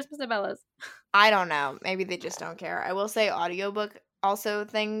with these Christmas novellas? I don't know. Maybe they just don't care. I will say audiobook also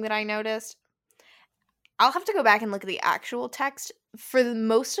thing that I noticed. I'll have to go back and look at the actual text. For the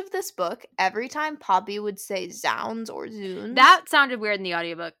most of this book, every time Poppy would say zounds or zoons, That sounded weird in the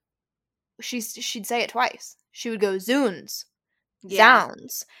audiobook. she'd say it twice. She would go zoons, Yeah.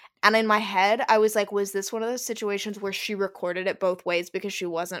 zounds. And in my head, I was like, was this one of those situations where she recorded it both ways because she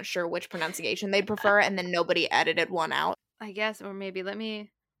wasn't sure which pronunciation they'd prefer and then nobody edited one out? I guess, or maybe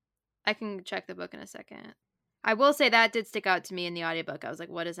I can check the book in a second. I will say that did stick out to me in the audiobook. I was like,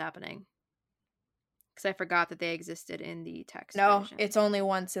 what is happening? Because I forgot that they existed in the text No, version. it's only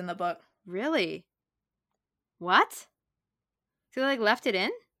once in the book. Really? What? So they, like, left it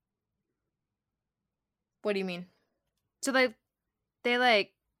in? What do you mean? So they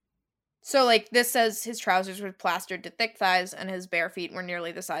like, So, like, this says his trousers were plastered to thick thighs and his bare feet were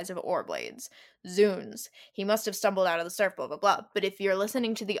nearly the size of oar blades. Zoons. He must have stumbled out of the surf, blah, blah, blah. But if you're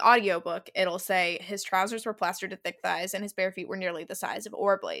listening to the audiobook, it'll say his trousers were plastered to thick thighs and his bare feet were nearly the size of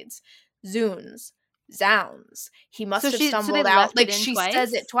oar blades. Zoons. Zounds. He must have so they stumbled out. left it Like, in she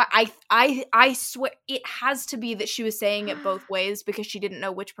says it twice? twice. I swear it has to be that she was saying it both ways because she didn't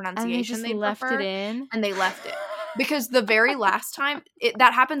know which And they pronunciation just they'd left it prefer, in? and they left it. Because the very last time,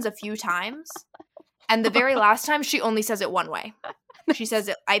 that happens a few times. And the very last time, she only says it one way. She says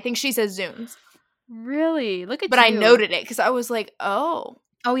it, I think she says zoons. Really? Look at But I you. noted it because I was like, oh.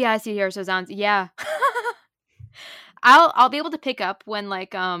 Oh yeah, I see here. So sounds, yeah. I'll be able to pick up when,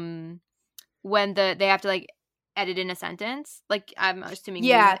 like, when they have to, like, edit in a sentence. Like, I'm assuming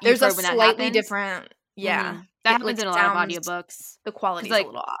Yeah, you've there's a heard when that slightly happens. different, yeah. Mhm. That Like, happens in a lot of sounds, audiobooks. the 'Cause, quality's a like,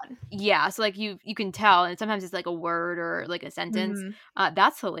 little odd. yeah, so, like, you can tell, and sometimes it's, like, a word or, like, a sentence. Mhm.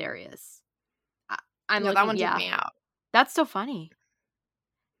 That's hilarious. I I'm Yeah, that looking, one took yeah. me out. That's so funny.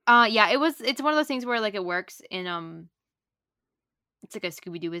 Yeah, it's one of those things where, like, it works in, it's like a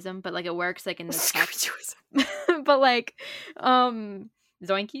Scooby-Dooism, but, like, it works, like, in the text. Scooby-Dooism. But, like,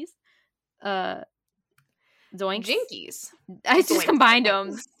 Zoinkies? Uh, Zoinks? Jinkies. I just Zoinks. combined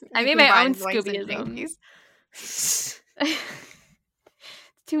them. I You made my own combine zoinks and Scoobyisms. jinkies. It's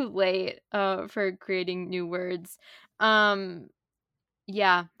too late, for creating new words. Um,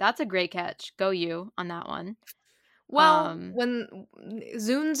 yeah, that's a great catch. Go you on that one. Well, when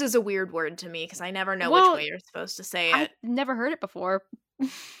zoons is a weird word to me because I never know which Well, way you're supposed to say I've it. never heard it before.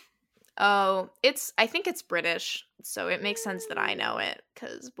 Oh, I think it's British, so it makes sense that I know it,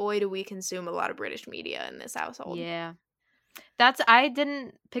 because boy, do we consume a lot of British media in this household. Yeah. I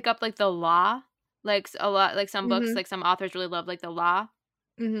didn't pick up, like, the law, like, a lot, like, some books, Mhm, like, some authors really love, like, the law.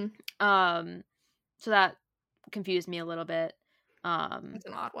 mhm. Um, so that confused me a little bit. Um, It's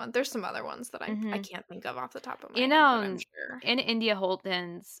an odd one. There's some other ones that I mhm. can't think of off the top of my In, head, but I'm sure. in India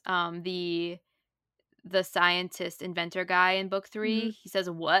Holton's, the scientist inventor guy in book 3, Mhm. he says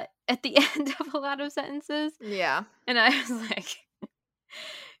 "what" at the end of a lot of sentences, Yeah. and I was like,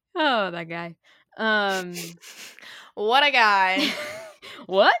 "Oh, that guy." Um, What a guy.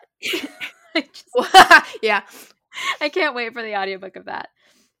 what? I just Yeah. I can't wait for the audiobook of that.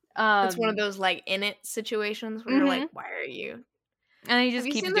 It's one of Um, those, like, in it situations where you're like, mhm, "Why are you?" and he Have just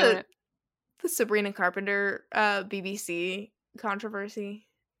you keeps seen doing it. the Sabrina Carpenter, BBC controversy?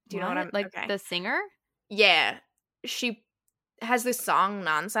 Do you know what What? I'm Like, okay. the singer? Yeah. She has this song,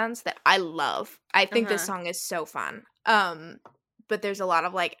 "Nonsense," that I love. I think this Uh-huh. song is so fun. But there's a lot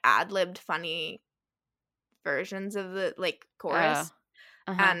of, like, ad-libbed funny versions of the, like, Uh, chorus,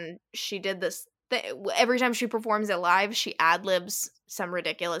 uh-huh. and she did this every time she performs it live, she ad-libs some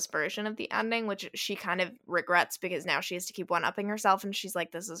ridiculous version of the ending, which she kind of regrets because now she has to keep one-upping herself, and she's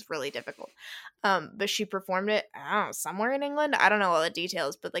like, "This is really difficult." But she performed it, I don't know, somewhere in England? I don't know all the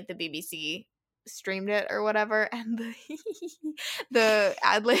details, but, like, the BBC streamed it or whatever, and the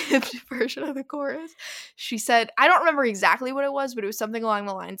ad-libbed version of the chorus, she said, I don't remember exactly what it was, but it was something along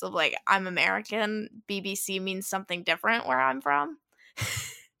the lines of, like, "I'm American, BBC means something different where I'm from."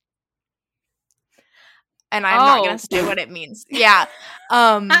 And I'm not gonna Oh. say what it means. Yeah.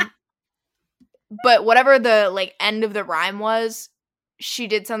 Um, but whatever the, like, end of the rhyme was, she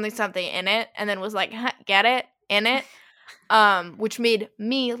did something in it and then was like, "Huh, get it? In it?" Which made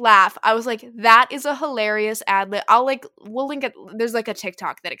me laugh. I was like, that is a hilarious ad lib. We'll link it. There's like a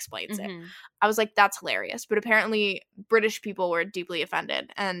TikTok that explains it. Mhm. I was like, that's hilarious. But apparently British people were deeply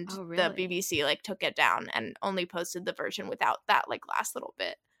offended and Oh, the really? BBC like took it down and only posted the version without that like last little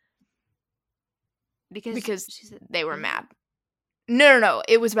bit Because because she said they were in it? mad. No.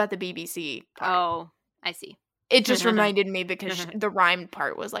 It was about the BBC part. Oh, I see. It just reminded me because the rhymed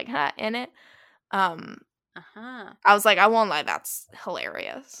part was like, huh, in it. Uh-huh. I was like, I won't lie, that's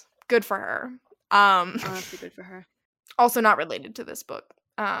hilarious. Good for her. Honestly, good for her. Also not related to this book.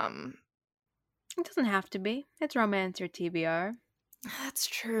 It doesn't have to be. It's romance or TBR. That's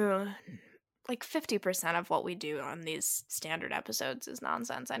true. Like 50% of what we do on these standard episodes is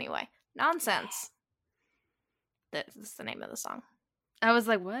nonsense anyway. Nonsense. That's the name of the song. I was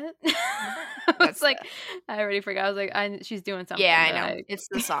like, what? I was like, I already forgot. I was like, she's doing something. Yeah, I know. It's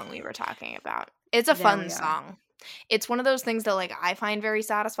the song we were talking about. It's a fun song. It's one of those things that like I find very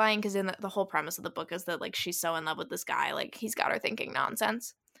satisfying because in the whole premise of the book is that like she's so in love with this guy, like he's got her thinking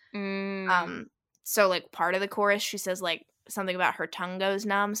nonsense. So like part of the chorus she says like something about her tongue goes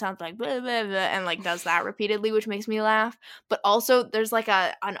numb, sounds like blah, blah, blah, and like does that repeatedly, which makes me laugh. But also there's like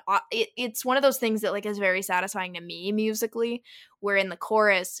it's one of those things that like is very satisfying to me musically, where in the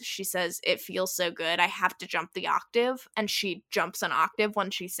chorus she says it feels so good I have to jump the octave, and she jumps an octave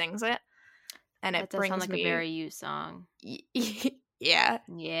when she sings it, and That it does sound brings like a me very you song. yeah.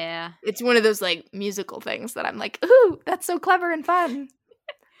 Yeah. It's one of those like musical things that I'm like, ooh, that's so clever and fun.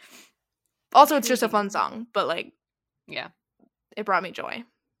 Also, it's just a fun song, but like, yeah, it brought me joy.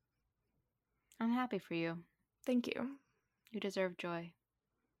 I'm happy for you. Thank you. You deserve joy.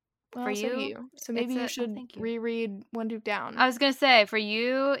 Well, for so you, do you. So maybe you should reread One Duke Down. I was gonna say, for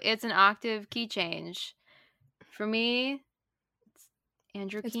you, it's an octave key change. For me, it's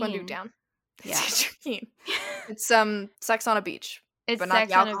Andrew It's Keene. One Duke Down. Yeah. It's Andrew Keene. It's Sex on a Beach. It's but not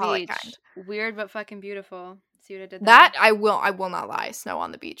Sex the on a alcoholic Beach. kind. Weird but fucking beautiful. See what I did there? That I will not lie. Snow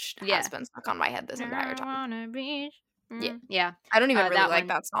on the Beach has been stuck on my head this entire time. On a beach. Yeah. I don't even really like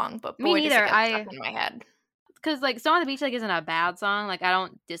that song, but boy, does it get stuck in my head. Because like Snow on the Beach like isn't a bad song. Like I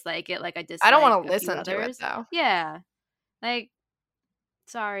don't dislike it. Like I dislike. I don't want to a few listen to it others. though. Yeah. Like,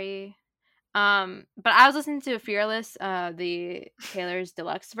 sorry. But I was listening to Fearless, the Taylor's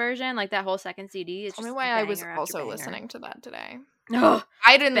deluxe version, like that whole second CD. It's Tell me just why I was also banger. listening to that today. Oh,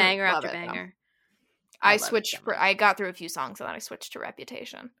 I didn't banger love after it, banger. I switched. I got through a few songs and then I switched to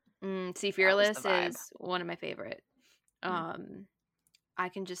Reputation. See, Fearless is one of my favorite. I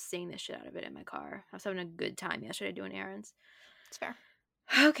can just sing the shit out of it in my car. I was having a good time yesterday doing errands. It's fair.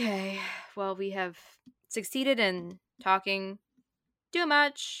 Okay, well, we have succeeded in talking too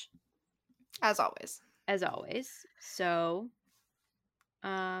much. As always. So,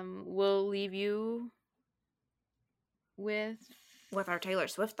 we'll leave you with our Taylor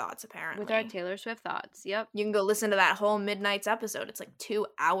Swift thoughts, apparently. With our Taylor Swift thoughts, yep. You can go listen to that whole Midnight's episode. It's like 2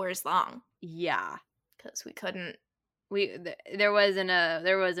 hours long. Yeah. Because we couldn't. There wasn't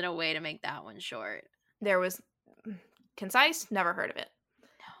a way to make that one short. There was concise. Never heard of it.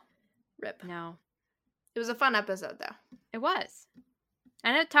 No. Rip. No. It was a fun episode, though. It was.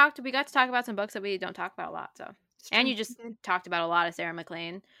 And we got to talk about some books that we don't talk about a lot, so. And you just talked about a lot of Sarah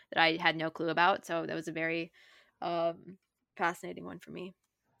McLean that I had no clue about, so that was a very fascinating one for me.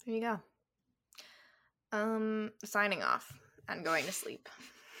 There you go. Signing off and going to sleep.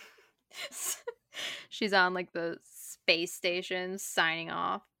 She's on like the space station signing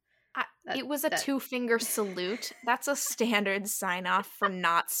off. It was a 2-finger salute. That's a standard sign off for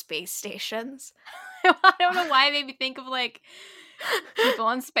not space stations. I don't know why it made me think of like people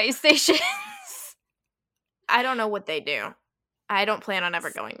on space stations. I don't know what they do. I don't plan on ever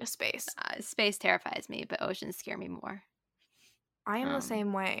going to space. Space terrifies me, but oceans scare me more. I am the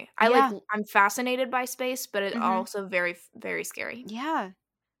same way. I'm fascinated by space, but it's also very, very scary. Yeah.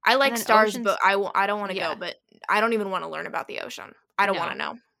 I like stars, but I don't want to go, but I don't even want to learn about the ocean. I don't want to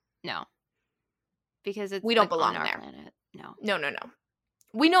know. No. Because we don't belong on there. Our planet. No. No.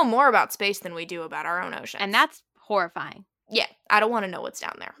 We know more about space than we do about our own ocean. And that's horrifying. Yeah. I don't want to know what's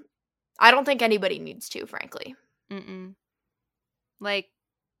down there. I don't think anybody needs to, frankly. Like,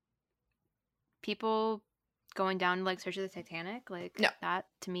 people going down to, like, search of the Titanic, like, that,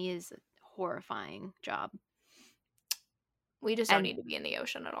 to me, is a horrifying job. We just don't need to be in the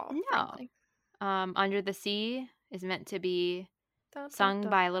ocean at all. No. Frankly. Under the Sea is meant to be sung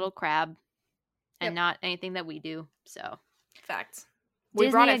by a little crab and not anything that we do, so. Facts. We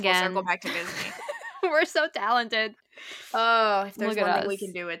Disney brought it again. full circle back to Disney. We're so talented. Oh, if there's one thing we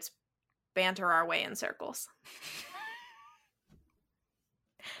can do, it's banter our way in circles.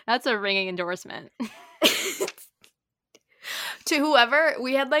 That's a ringing endorsement. To whoever,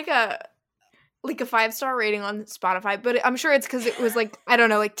 we had like a 5-star rating on Spotify, but I'm sure it's because it was like, I don't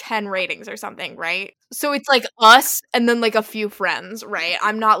know, like 10 ratings or something, right? So it's like us and then like a few friends, right?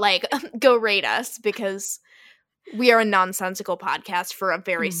 I'm not like, go rate us, because we are a nonsensical podcast for a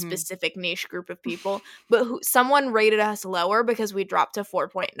very specific niche group of people. But someone rated us lower because we dropped to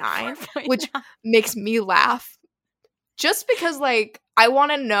 4.9, which makes me laugh. Just because, like, I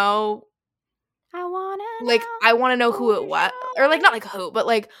want to know who it was, or like not like who, but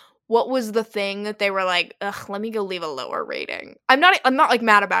like what was the thing that they were like, ugh, let me go leave a lower rating. I'm not like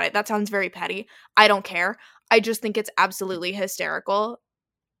mad about it. That sounds very petty. I don't care. I just think it's absolutely hysterical.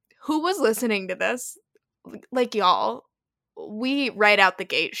 Who was listening to this? Like, y'all, we right out the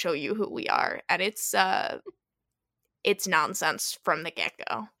gate show you who we are, and it's nonsense from the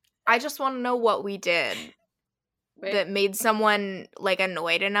get-go. I just want to know what we did that made someone like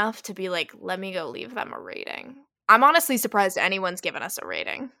annoyed enough to be like, let me go leave them a rating. I'm honestly surprised anyone's given us a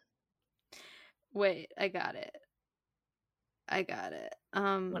rating. Wait, I got it.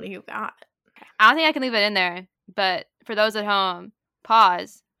 What do you got? Okay. I don't think I can leave it in there, but for those at home,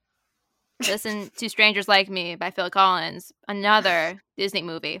 pause. Listen to Strangers Like Me by Phil Collins, another Disney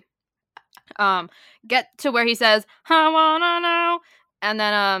movie. Get to where he says, I wanna know, and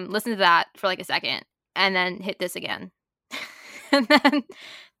then listen to that for like a second, and then hit this again. And then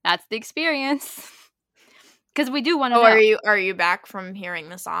that's the experience. Because we do want to know. Are you back from hearing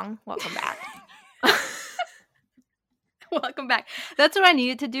the song? Welcome back. Welcome back. That's what I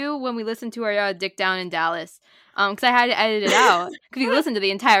needed to do when we listened to our Dick Down in Dallas. Because I had to edit it out. Because you listened to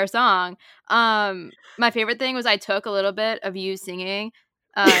the entire song. My favorite thing was I took a little bit of you singing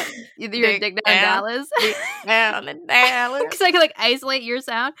your Dick Down in Dallas. Dick Down in Dallas. Because I could like isolate your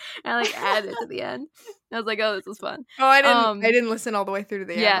sound and like add it to the end. I was like, oh, this is fun. Oh, I didn't listen all the way through to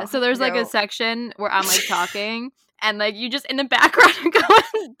the end. Yeah, so there's like a section where I'm like talking. And like you just in the background are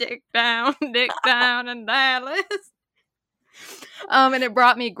going Dick down in Dallas. And it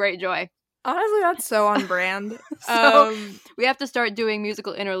brought me great joy. Honestly, that's so on brand. So we have to start doing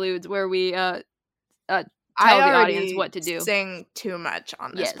musical interludes where we tell the audience what to do. Sing too much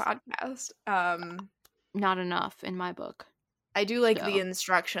on this podcast. Not enough in my book. I do like the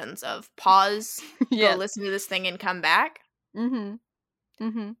instructions of pause, go listen to this thing and come back.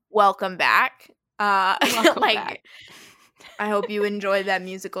 Welcome back. Welcome back. I hope you enjoyed that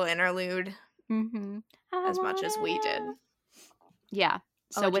musical interlude as much as we did. Yeah.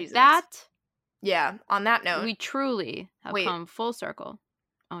 So with that, on that note, we truly have come full circle.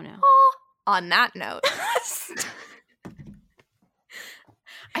 Oh no. On that note,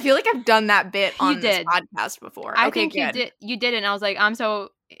 I feel like I've done that bit on this podcast before. I think you did. You did it, and I was like, I'm so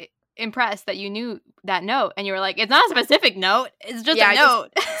impressed that you knew that note, and you were like, it's not a specific note; it's just a note.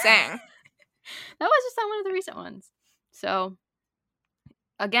 Just sang. That was just on one of the recent ones. So,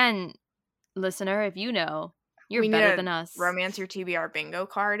 again, listener, if you know, you're better than us. Romance your TBR bingo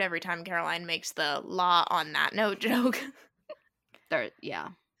card every time Caroline makes the law on that note joke. Good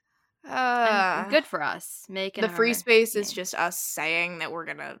for us. Making the free space is just us saying that we're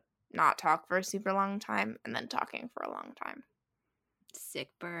gonna not talk for a super long time and then talking for a long time. Sick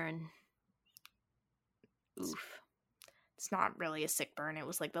burn. Oof. It's not really a sick burn. It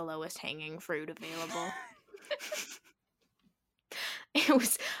was like the lowest hanging fruit available. It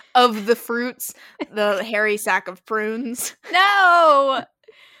was, of the fruits, the hairy sack of prunes. No!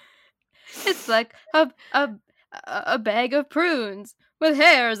 It's like a bag of prunes with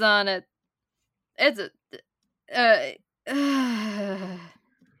hairs on it. It's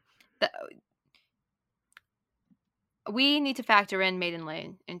we need to factor in Maiden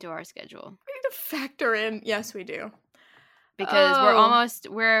Lane into our schedule. We need to factor in. Yes, we do. Because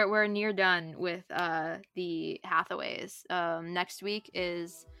we're near done with the Hathaways. Next week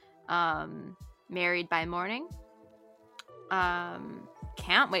is Married by Morning.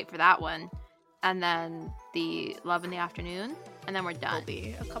 Can't wait for that one. And then the Love in the Afternoon, and then we're done. It'll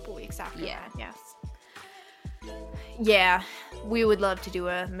be a couple weeks after that, yes. Yeah, we would love to do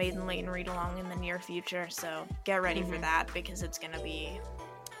a Maiden Lane read-along in the near future, so get ready for that, because it's going to be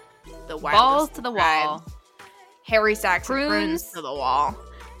the wildest balls to the wall. Hairy sacks of prunes to the wall.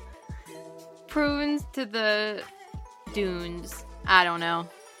 Prunes to the dunes. I don't know.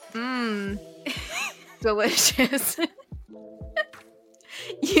 Delicious.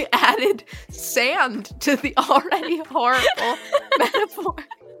 You added sand to the already horrible metaphor.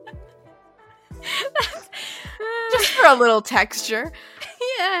 Just for a little texture.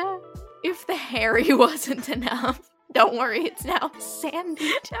 Yeah. If the hairy wasn't enough, Don't worry, it's now Sandy.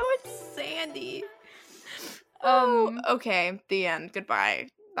 Now it's Sandy. Oh, okay, the end. Goodbye.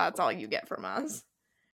 That's all you get from us.